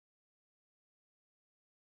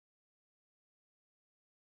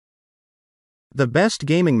The best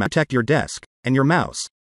gaming mouse protect your desk and your mouse.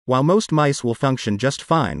 While most mice will function just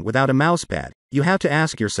fine without a mousepad, you have to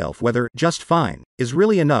ask yourself whether just fine is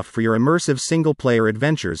really enough for your immersive single-player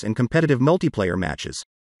adventures and competitive multiplayer matches.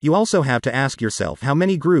 You also have to ask yourself how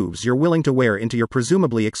many grooves you're willing to wear into your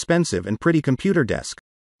presumably expensive and pretty computer desk.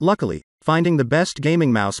 Luckily, finding the best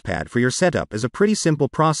gaming mousepad for your setup is a pretty simple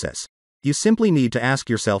process. You simply need to ask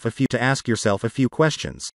yourself a few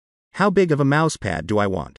questions. How big of a mousepad do I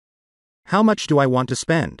want? How much do I want to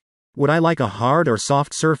spend? Would I like a hard or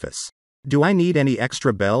soft surface? Do I need any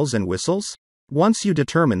extra bells and whistles? Once you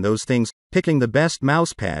determine those things, picking the best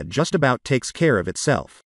mousepad just about takes care of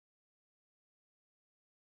itself.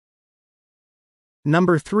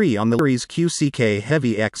 Number 3 on the series QCK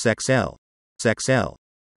Heavy XXL.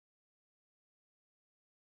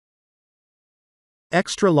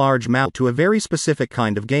 Extra large mouse to a very specific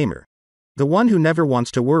kind of gamer. The one who never wants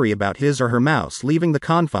to worry about his or her mouse leaving the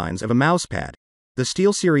confines of a mousepad. The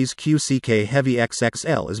SteelSeries QCK Heavy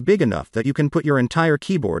XXL is big enough that you can put your entire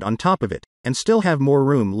keyboard on top of it, and still have more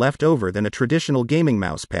room left over than a traditional gaming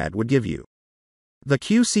mousepad would give you. The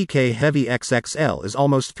QCK Heavy XXL is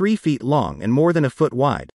almost 3 feet long and more than a foot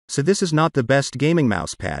wide, so this is not the best gaming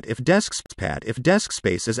mousepad if desk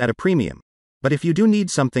space is at a premium. But if you do need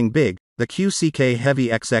something big, the QCK Heavy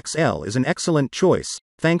XXL is an excellent choice,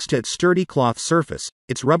 thanks to its sturdy cloth surface,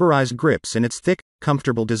 its rubberized grips and its thick,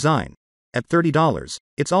 comfortable design. At $30,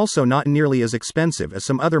 it's also not nearly as expensive as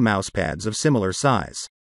some other mousepads of similar size.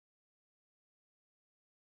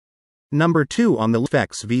 Number 2 on the list,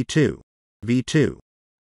 Flex V2.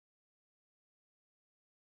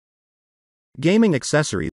 Gaming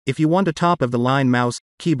accessories. If you want a top-of-the-line mouse,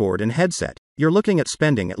 keyboard and headset, you're looking at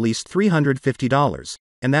spending at least $350,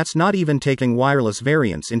 and that's not even taking wireless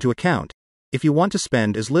variants into account. If you want to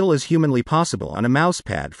spend as little as humanly possible on a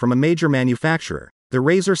mousepad from a major manufacturer, the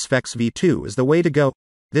Razer Sphex V2 is the way to go.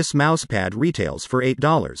 This mousepad retails for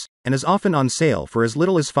 $8, and is often on sale for as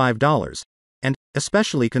little as $5. And,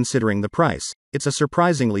 especially considering the price, it's a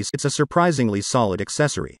surprisingly solid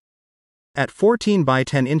accessory. At 14 by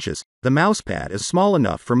 10 inches, the mousepad is small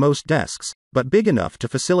enough for most desks, but big enough to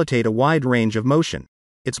facilitate a wide range of motion.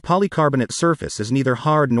 Its polycarbonate surface is neither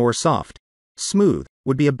hard nor soft. Smooth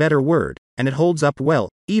would be a better word, and it holds up well,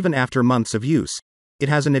 even after months of use. It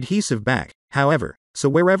has an adhesive back, however, so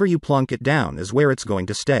wherever you plunk it down is where it's going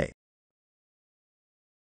to stay.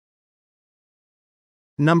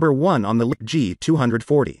 Number 1 on the list,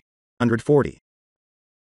 G240.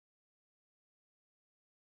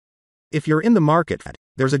 If you're in the market,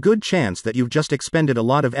 there's a good chance that you've just expended a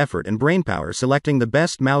lot of effort and brainpower selecting the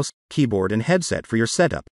best mouse, keyboard and headset for your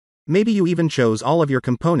setup. Maybe you even chose all of your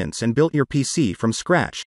components and built your PC from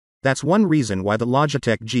scratch. That's one reason why the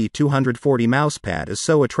Logitech G240 mousepad is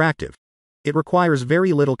so attractive. It requires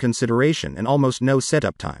very little consideration and almost no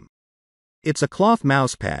setup time. It's a cloth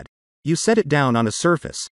mousepad. You set it down on a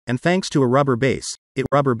surface, and thanks to a rubber base, it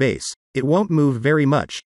won't move very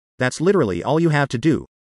much. That's literally all you have to do.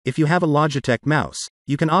 If you have a Logitech mouse,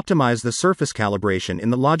 you can optimize the surface calibration in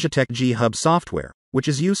the Logitech G Hub software, which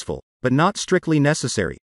is useful, but not strictly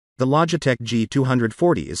necessary. The Logitech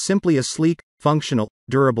G240 is simply a sleek, functional,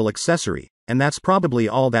 durable accessory, and that's probably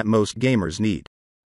all that most gamers need.